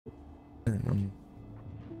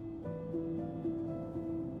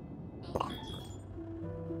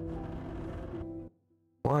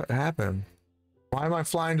What happened? Why am I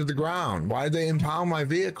flying to the ground? Why did they impound my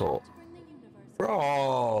vehicle?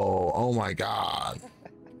 Bro, oh my god.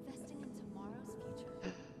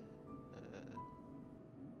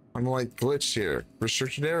 I'm like glitched here.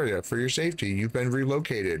 Restricted area for your safety. You've been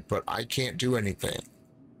relocated, but I can't do anything.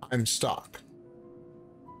 I'm stuck.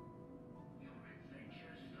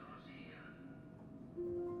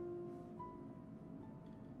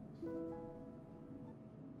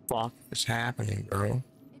 Fuck is happening, bro?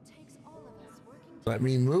 Let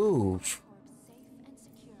me move.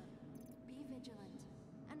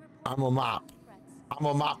 I'm a mop. I'm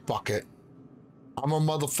a mop bucket. I'm a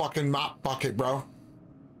motherfucking mop bucket, bro.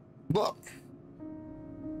 Look.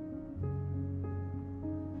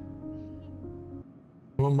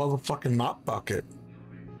 I'm a motherfucking mop bucket.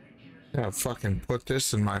 Yeah, fucking put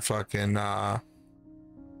this in my fucking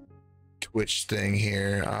Twitch thing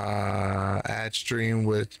here. Add stream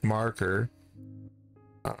with marker.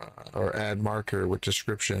 Or add marker with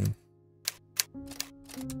description.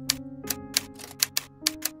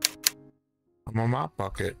 I'm a mop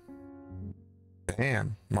bucket.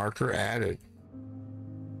 Damn, marker added.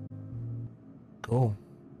 Cool.